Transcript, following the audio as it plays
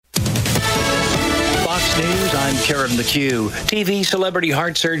News, I'm Karen McHugh. TV celebrity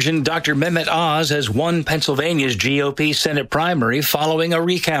heart surgeon Dr. Mehmet Oz has won Pennsylvania's GOP Senate primary following a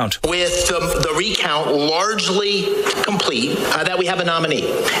recount. With the recount largely complete, that we have a nominee.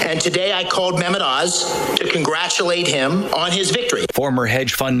 And today I called Mehmet Oz to congratulate him on his victory. Former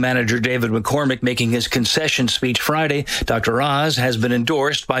hedge fund manager David McCormick making his concession speech Friday. Dr. Oz has been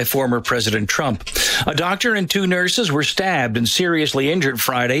endorsed by former President Trump. A doctor and two nurses were stabbed and seriously injured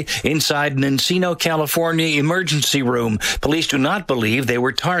Friday inside an Encino, California emergency room. Police do not believe they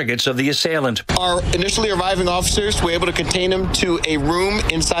were targets of the assailant. Our initially arriving officers were able to contain them to a room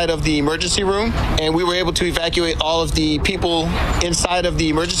inside of the emergency room, and we were able to evacuate all of the people inside of the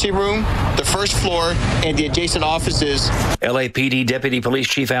emergency room, the first floor, and the adjacent offices. LAPD Deputy Police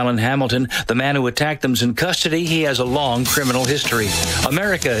Chief Alan Hamilton, the man who attacked them, is in custody. He has a long criminal history.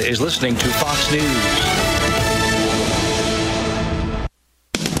 America is listening to Fox News.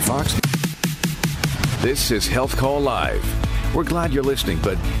 Fox. This is Health Call Live. We're glad you're listening,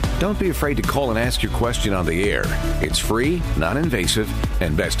 but don't be afraid to call and ask your question on the air. It's free, non-invasive,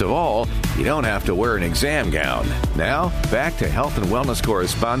 and best of all, you don't have to wear an exam gown. Now, back to health and wellness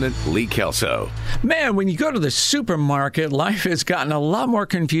correspondent Lee Kelso. Man, when you go to the supermarket, life has gotten a lot more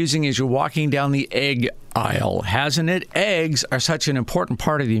confusing as you're walking down the egg aisle, hasn't it? Eggs are such an important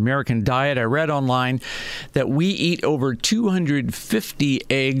part of the American diet. I read online that we eat over 250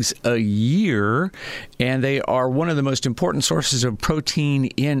 eggs a year, and they are one of the most important sources of protein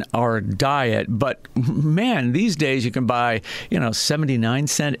in our diet. But man, these days you can buy,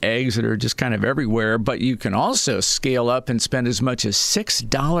 79-cent eggs that are just kind of everywhere, but you can also scale up and spend as much as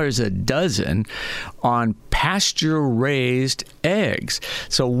 $6 a dozen on pasture-raised eggs.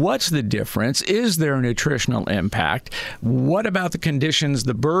 So what's the difference? Is there a nutritional impact? What about the conditions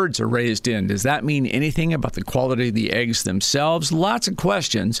the birds are raised in? Does that mean anything about the quality of the eggs themselves? Lots of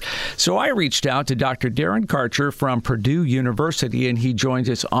questions. So I reached out to Dr. Darren Karcher from Purdue University, and he joins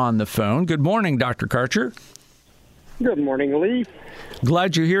us on the phone. Good morning, Dr. Karcher. Good morning, Lee.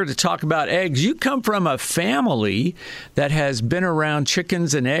 Glad you're here to talk about eggs. You come from a family that has been around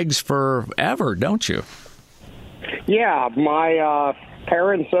chickens and eggs forever, don't you? Yeah, my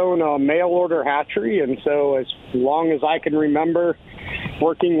parents own a mail-order hatchery, and so as long as I can remember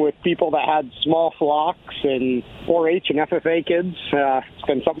working with people that had small flocks and 4-H and FFA kids, it's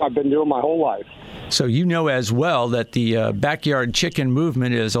been something I've been doing my whole life. So you know as well that the backyard chicken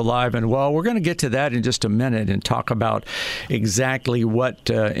movement is alive and well. We're going to get to that in just a minute and talk about exactly what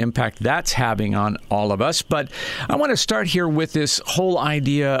impact that's having on all of us. But I want to start here with this whole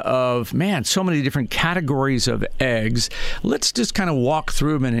idea of, so many different categories of eggs. Let's just kind of walk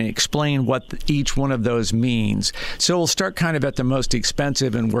through them and explain what each one of those means. So we'll start kind of at the most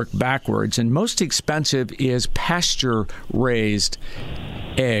expensive and work backwards. And most expensive is pasture-raised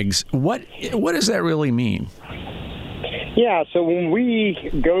eggs. What does that really mean? Yeah, so when we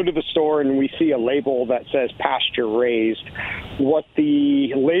go to the store and we see a label that says pasture raised, what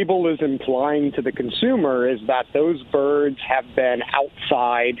the label is implying to the consumer is that those birds have been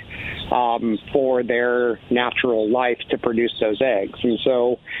outside for their natural life to produce those eggs. And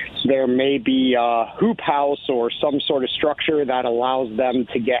so there may be a hoop house or some sort of structure that allows them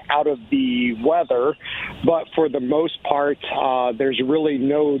to get out of the weather, but for the most part, there's really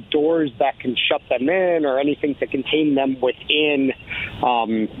no doors that can shut them in or anything to contain them within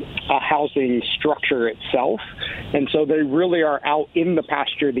a housing structure itself. And so they really are out in the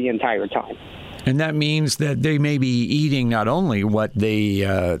pasture the entire time. And that means that they may be eating not only what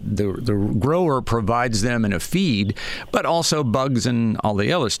the grower provides them in a feed, but also bugs and all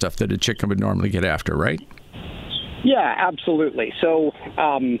the other stuff that a chicken would normally get after, right? Yeah, absolutely. So,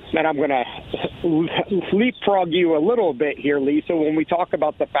 and I'm going to leapfrog you a little bit here, Lee. So when we talk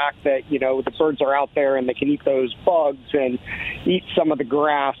about the fact that, the birds are out there and they can eat those bugs and eat some of the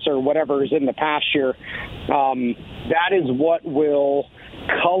grass or whatever is in the pasture, that is what will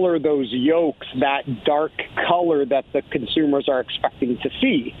color those yolks that dark color that the consumers are expecting to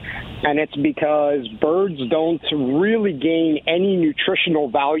see. And it's because birds don't really gain any nutritional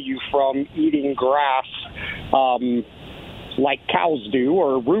value from eating grass like cows do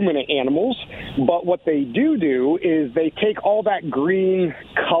or ruminant animals. But what they do is they take all that green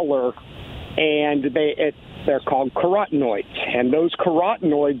color and they're called carotenoids. And those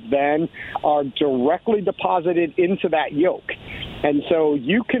carotenoids then are directly deposited into that yolk. And so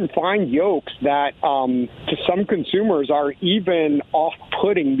you can find yolks that to some consumers are even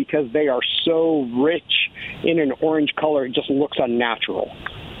off-putting because they are so rich in an orange color, it just looks unnatural.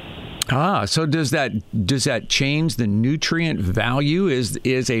 So does that change the nutrient value?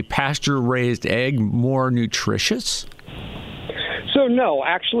 Is a pasture-raised egg more nutritious? So So no,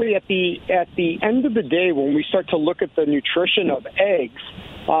 actually, at the end of the day, when we start to look at the nutrition of eggs,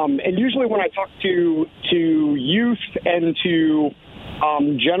 and usually when I talk to youth and to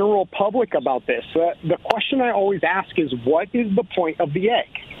general public about this, the question I always ask is, what is the point of the egg?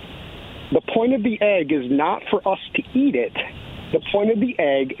 The point of the egg is not for us to eat it. The point of the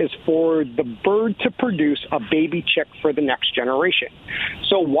egg is for the bird to produce a baby chick for the next generation.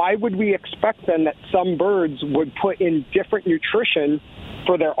 So why would we expect then that some birds would put in different nutrition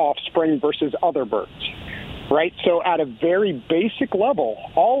for their offspring versus other birds? Right? So at a very basic level,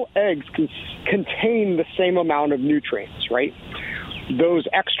 all eggs contain the same amount of nutrients, right? Those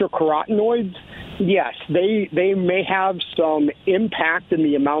extra carotenoids, yes, they may have some impact in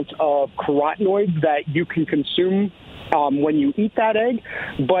the amount of carotenoids that you can consume when you eat that egg,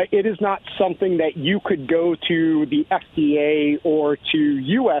 but it is not something that you could go to the FDA or to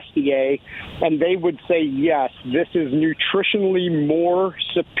USDA and they would say, yes, this is nutritionally more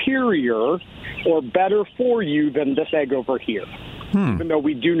superior or better for you than this egg over here, even though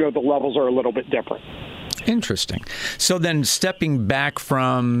we do know the levels are a little bit different. Interesting. So then stepping back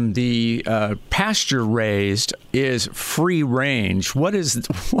from the pasture-raised is free range. What does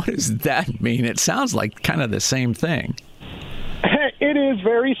that mean? It sounds like kind of the same thing. It is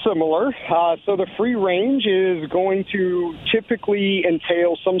very similar. So the free range is going to typically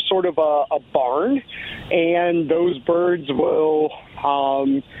entail some sort of a barn, and those birds will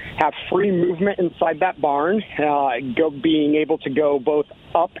have free movement inside that barn, being able to go both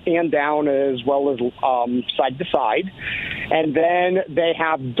up and down as well as side to side. And then they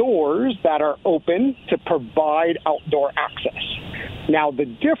have doors that are open to provide outdoor access. Now, the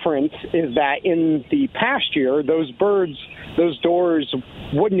difference is that in the pasture, those doors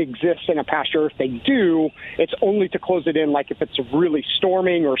wouldn't exist in a pasture. If they do, it's only to close it in, like if it's really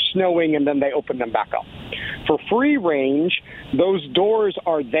storming or snowing, and then they open them back up. For free range, those doors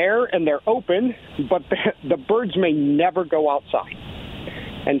are there and they're open, but the birds may never go outside.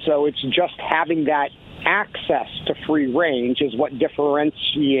 And so it's just having that access to free range is what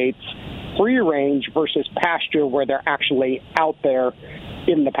differentiates free range versus pasture, where they're actually out there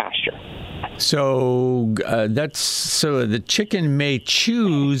in the pasture. So so the chicken may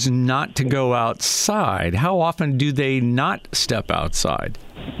choose not to go outside. How often do they not step outside?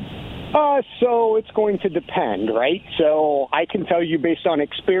 So it's going to depend, right? So I can tell you based on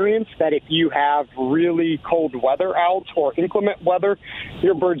experience that if you have really cold weather out or inclement weather,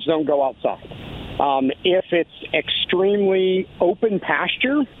 your birds don't go outside. If it's extremely open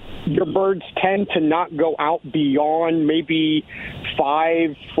pasture, your birds tend to not go out beyond maybe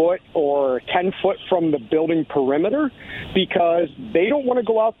 5 foot or 10 foot from the building perimeter, because they don't want to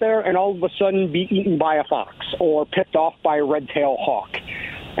go out there and all of a sudden be eaten by a fox or picked off by a red-tailed hawk.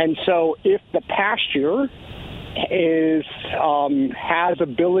 And so if the pasture has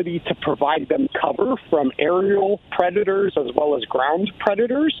ability to provide them cover from aerial predators as well as ground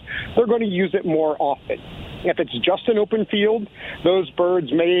predators, they're going to use it more often. If it's just an open field, those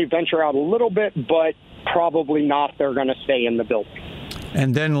birds may venture out a little bit, but probably not. They're going to stay in the building.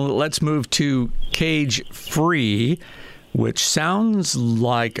 And then let's move to cage-free, which sounds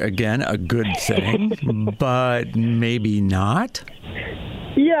like, again, a good thing, but maybe not.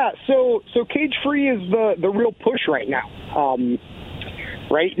 Yeah, so cage-free is the real push right now,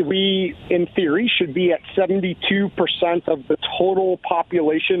 right? We, in theory, should be at 72% of the total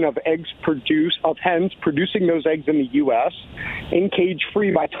population of hens producing those eggs in the U.S. in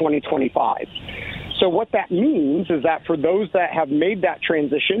cage-free by 2025. So what that means is that for those that have made that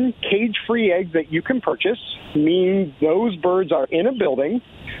transition, cage-free eggs that you can purchase mean those birds are in a building.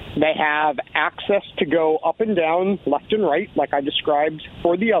 They have access to go up and down, left and right, like I described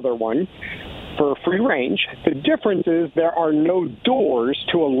for the other one, for free range. The difference is there are no doors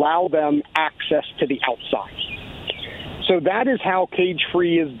to allow them access to the outside. So that is how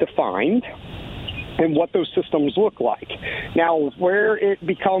cage-free is defined and what those systems look like. Now, where it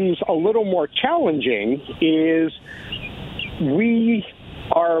becomes a little more challenging is we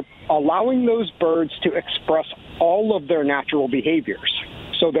are allowing those birds to express all of their natural behaviors.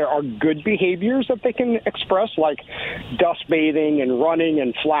 So there are good behaviors that they can express, like dust bathing and running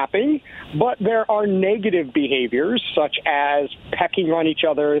and flapping, but there are negative behaviors, such as pecking on each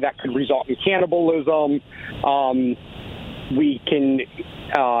other that could result in cannibalism. We can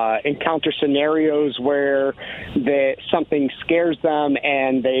encounter scenarios where something scares them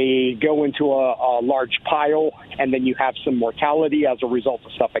and they go into a large pile, and then you have some mortality as a result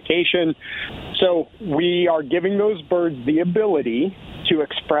of suffocation. So we are giving those birds the ability to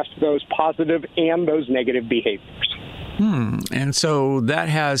express those positive and those negative behaviors. And so that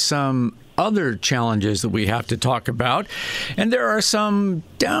has some other challenges that we have to talk about. And there are some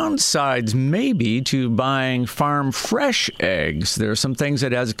downsides, maybe, to buying farm fresh eggs. There are some things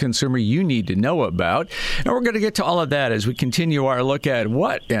that, as a consumer, you need to know about. And we're going to get to all of that as we continue our look at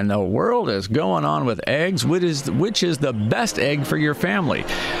what in the world is going on with eggs, which is the best egg for your family.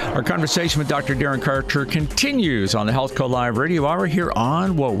 Our conversation with Dr. Darren Karcher continues on the Health Call Live Radio Hour here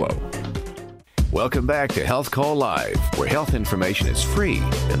on WOWO. Welcome back to Health Call Live, where health information is free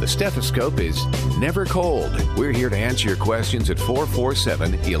and the stethoscope is never cold. We're here to answer your questions at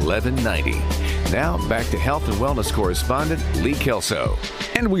 447-1190. Now, back to health and wellness correspondent Lee Kelso.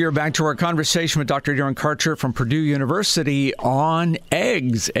 And we are back to our conversation with Dr. Darren Karcher from Purdue University on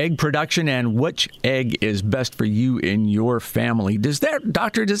eggs, egg production, and which egg is best for you and your family. Does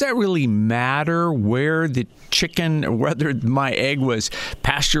that really matter where the chicken, whether my egg was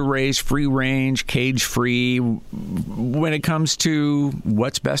pasture-raised, free-range, cage-free, when it comes to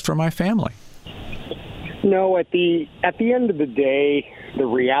what's best for my family? No, at the end of the day, the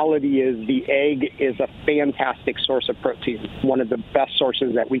reality is the egg is a fantastic source of protein, one of the best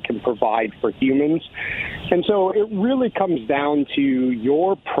sources that we can provide for humans. And so it really comes down to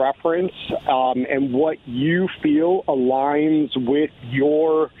your preference and what you feel aligns with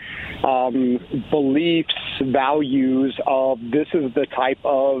your beliefs, values of this is the type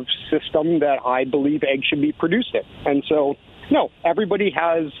of system that I believe eggs should be produced in. And so, no, everybody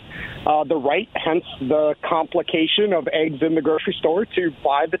has the right, hence the complication of eggs in the grocery store, to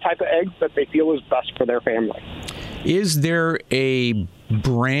buy the type of eggs that they feel is best for their family. Is there a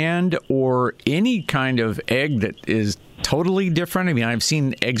brand or any kind of egg that is totally different? I mean, I've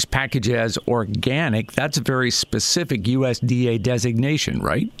seen eggs packaged as organic. That's a very specific USDA designation,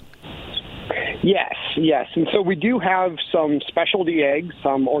 right? Yes. And so we do have some specialty eggs.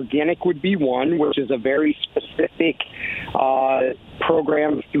 Organic would be one, which is a very specific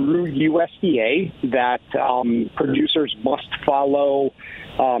program through USDA that producers must follow,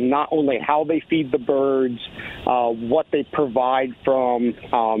 not only how they feed the birds, what they provide from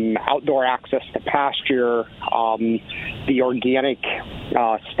outdoor access to pasture, the organic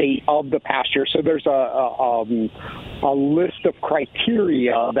state of the pasture. So there's a list of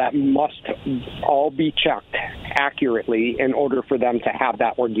criteria that must all be checked accurately in order for them to have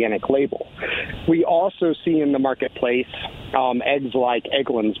that organic label. We also see in the marketplace eggs like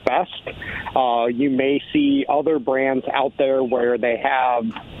Eggland's Best. You may see other brands out there where they have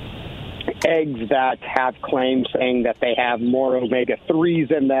eggs that have claims saying that they have more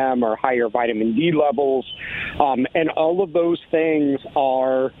omega-3s in them or higher vitamin D levels. And all of those things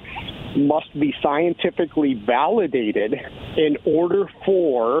must be scientifically validated in order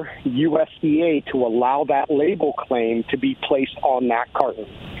for USDA to allow that label claim to be placed on that carton.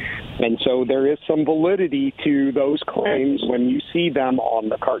 And so there is some validity to those claims when you see them on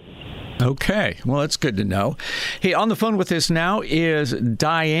the carton. Okay. Well, that's good to know. Hey, on the phone with us now is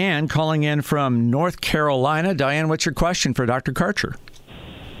Diane calling in from North Carolina. Diane, what's your question for Dr. Karcher?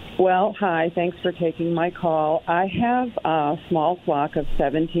 Well, hi. Thanks for taking my call. I have a small flock of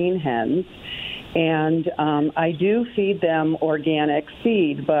 17 hens, and I do feed them organic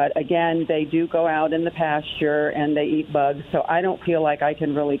feed, but again, they do go out in the pasture and they eat bugs, so I don't feel like I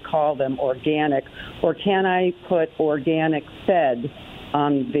can really call them organic. Or can I put organic fed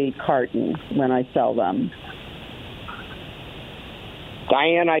on the carton when I sell them?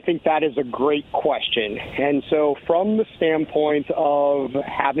 Diane, I think that is a great question. And so from the standpoint of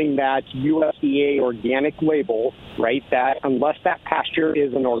having that USDA organic label, right, that unless that pasture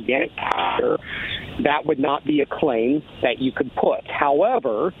is an organic pasture, that would not be a claim that you could put.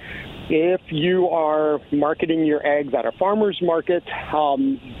 However, if you are marketing your eggs at a farmer's market,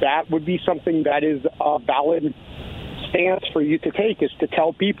 that would be something that is a valid stance for you to take, is to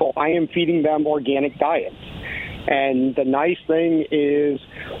tell people, I am feeding them organic diets. And the nice thing is,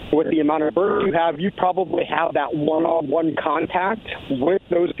 with the amount of birds you have, you probably have that one-on-one contact with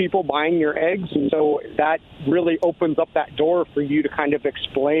those people buying your eggs. And so that really opens up that door for you to kind of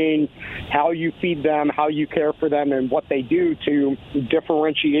explain how you feed them, how you care for them, and what they do to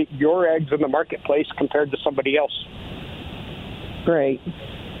differentiate your eggs in the marketplace compared to somebody else. Great.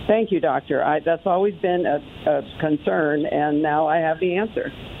 Thank you, Doctor. That's always been a concern, and now I have the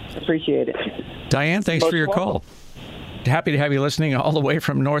answer. Appreciate it. Diane, thanks for your call. Happy to have you listening all the way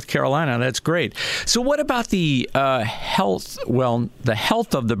from North Carolina. That's great. So what about the health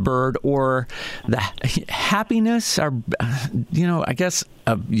of the bird, or the happiness? I guess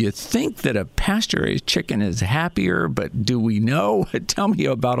you think that a pasture-raised chicken is happier, but do we know? Tell me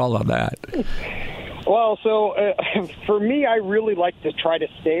about all of that. Well, so for me, I really like to try to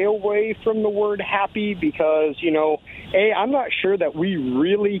stay away from the word happy because, I'm not sure that we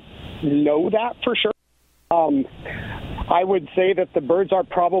really know that for sure. I would say that the birds are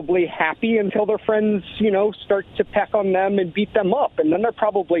probably happy until their friends, start to peck on them and beat them up, and then they're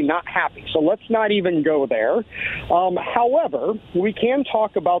probably not happy. So let's not even go there. However, we can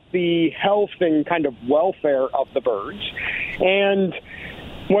talk about the health and kind of welfare of the birds. And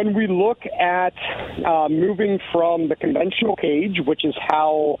when we look at moving from the conventional cage, which is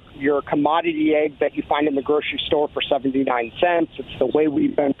how your commodity egg that you find in the grocery store for 79 cents, it's the way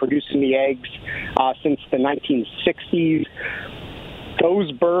we've been producing the eggs since the 1960s.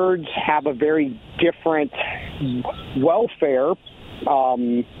 Those birds have a very different welfare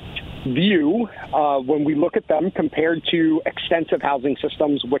view when we look at them compared to extensive housing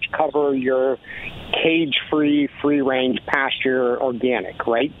systems, which cover your cage-free, free-range pasture organic,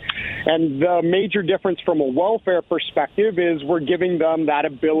 right? And the major difference from a welfare perspective is we're giving them that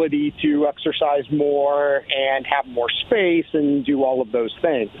ability to exercise more and have more space and do all of those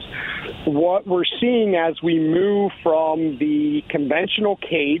things. What we're seeing as we move from the conventional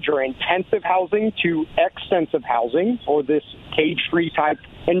cage or intensive housing to extensive housing, or this cage-free type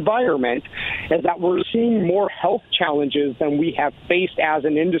environment, is that we're seeing more health challenges than we have faced as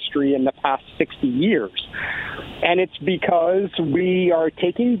an industry in the past 60 years. And it's because we are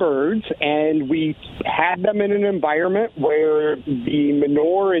taking birds and we had them in an environment where the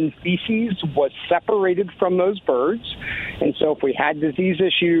manure and feces was separated from those birds. And so if we had disease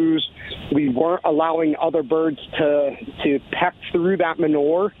issues, we weren't allowing other birds to peck through that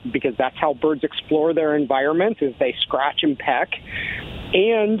manure, because that's how birds explore their environment, is they scratch and peck.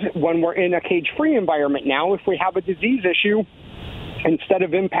 And when we're in a cage-free environment now, if we have a disease issue, instead of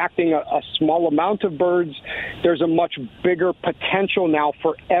impacting a small amount of birds, there's a much bigger potential now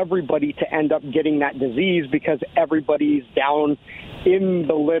for everybody to end up getting that disease, because everybody's down in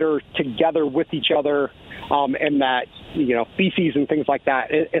the litter together with each other, and that, feces and things like that,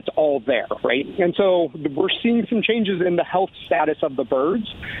 it's all there, right? And so we're seeing some changes in the health status of the birds.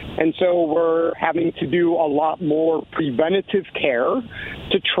 And so we're having to do a lot more preventative care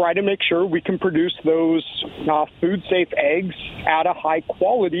to try to make sure we can produce those food-safe eggs at a high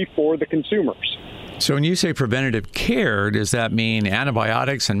quality for the consumers. So when you say preventative care, does that mean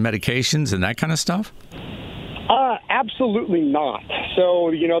antibiotics and medications and that kind of stuff? Absolutely not. So,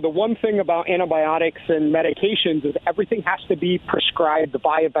 the one thing about antibiotics and medications is everything has to be prescribed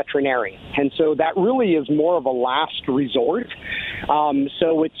by a veterinarian. And so that really is more of a last resort.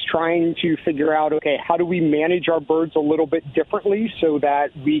 So it's trying to figure out, okay, how do we manage our birds a little bit differently so that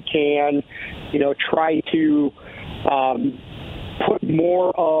we can, try to put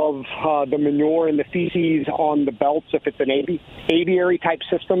more of the manure and the feces on the belts if it's an aviary type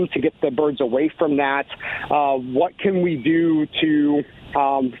system to get the birds away from that. What can we do to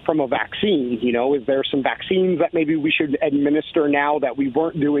from a vaccine? Is there some vaccines that maybe we should administer now that we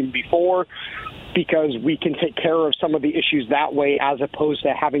weren't doing before, because we can take care of some of the issues that way as opposed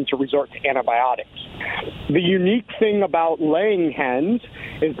to having to resort to antibiotics. The unique thing about laying hens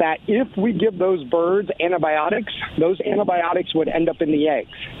is that if we give those birds antibiotics, those antibiotics would end up in the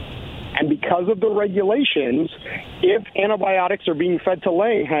eggs. And because of the regulations, if antibiotics are being fed to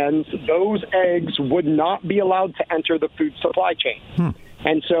laying hens, those eggs would not be allowed to enter the food supply chain.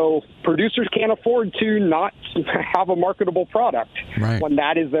 And so producers can't afford to not have a marketable product when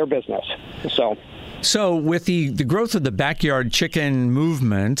that is their business. So with the growth of the backyard chicken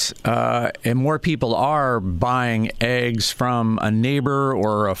movement, and more people are buying eggs from a neighbor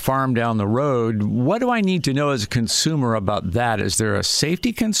or a farm down the road, what do I need to know as a consumer about that? Is there a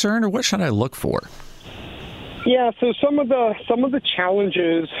safety concern, or what should I look for? Yeah, so some of the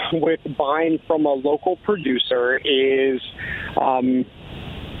challenges with buying from a local producer is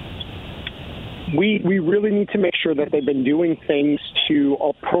we really need to make sure that they've been doing things to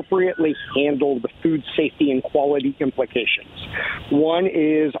appropriately handle the food safety and quality implications. One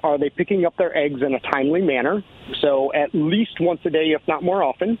is, are they picking up their eggs in a timely manner? So at least once a day, if not more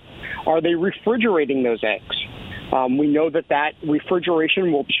often. Are they refrigerating those eggs? We know that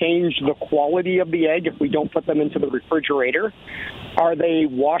refrigeration will change the quality of the egg if we don't put them into the refrigerator. Are they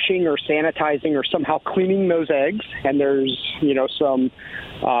washing or sanitizing or somehow cleaning those eggs? And there's, some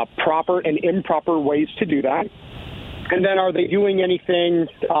proper and improper ways to do that. And then are they doing anything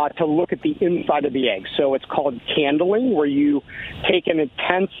to look at the inside of the egg? So it's called candling, where you take an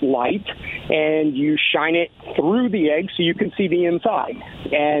intense light and you shine it through the egg so you can see the inside.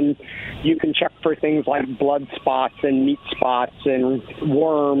 And you can check for things like blood spots and meat spots and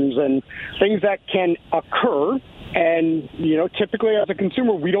worms and things that can occur And, typically as a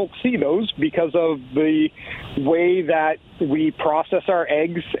consumer, we don't see those because of the way that we process our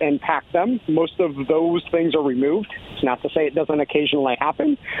eggs and pack them. Most of those things are removed. It's not to say it doesn't occasionally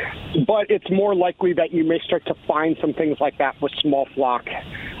happen, but it's more likely that you may start to find some things like that with small flock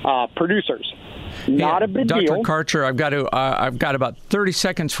producers. Not a big deal. Dr. Karcher, I've got about 30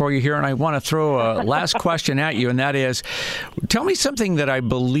 seconds for you here, and I want to throw a last question at you, and that is, tell me something that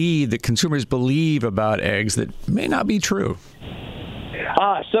that consumers believe about eggs that may not be true.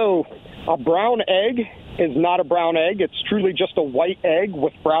 So a brown egg is not a brown egg. It's truly just a white egg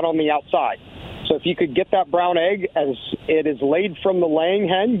with brown on the outside. So if you could get that brown egg as it is laid from the laying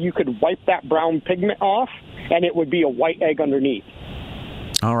hen, you could wipe that brown pigment off, and it would be a white egg underneath.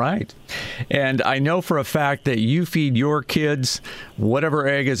 All right. And I know for a fact that you feed your kids whatever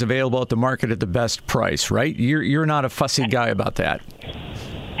egg is available at the market at the best price, right? You're not a fussy guy about that.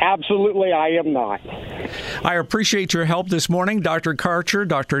 Absolutely, I am not. I appreciate your help this morning, Dr. Karcher,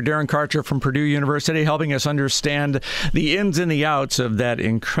 Dr. Darren Karcher from Purdue University, helping us understand the ins and the outs of that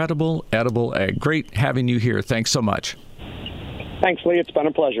incredible edible egg. Great having you here. Thanks so much. Thanks, Lee. It's been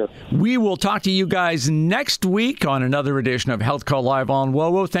a pleasure. We will talk to you guys next week on another edition of Health Call Live on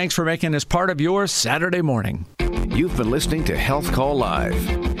WOWO. Thanks for making this part of your Saturday morning. You've been listening to Health Call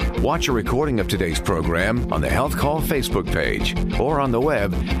Live. Watch a recording of today's program on the Health Call Facebook page or on the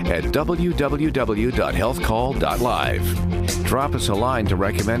web at www.healthcall.live. Drop us a line to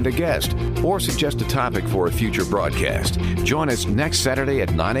recommend a guest or suggest a topic for a future broadcast. Join us next Saturday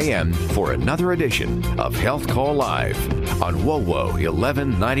at 9 a.m. for another edition of Health Call Live on WOWO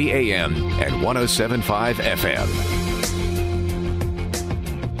 1190 AM and 107.5 FM.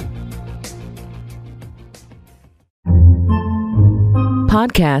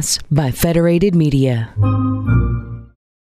 Podcasts by Federated Media.